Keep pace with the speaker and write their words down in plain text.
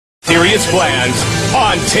Serious plans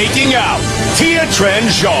on taking out Tietren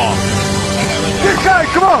Zhang. This guy,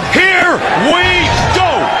 come on! Here we go!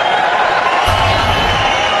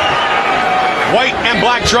 White and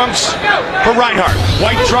black trunks for Reinhardt.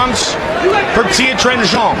 White trunks for Tietren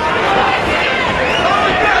Zhang.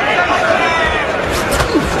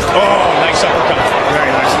 Oh, nice uppercut.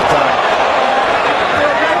 Very nicely done.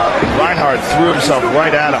 Reinhardt threw himself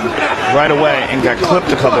right at him right away and got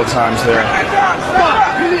clipped a couple of times there.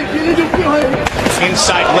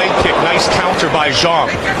 Inside leg kick, nice counter by Zhang.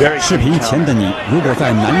 视频前的你，如果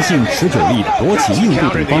在男性持久力、勃起硬度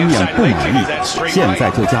等方面不满意，现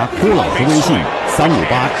在就加郭老师微信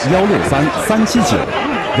358-163-379，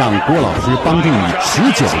让郭老师帮助你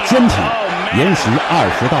持久坚挺，延时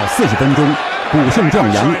20到40分钟，补肾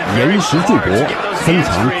壮阳，延时助勃，增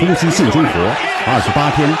强夫妻性生活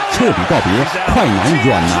，28天彻底告别快男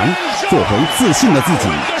软男，做回自信的自己。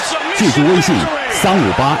记住微信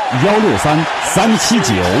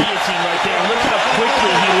358-163-379。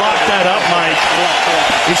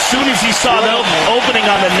As soon as he saw the opening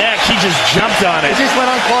on the neck, he just jumped on it.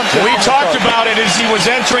 We talked about it as he was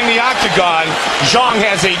entering the octagon. Zhang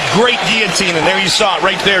has a great guillotine, and there you saw it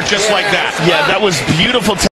right there, just like that. Yeah, that was beautiful.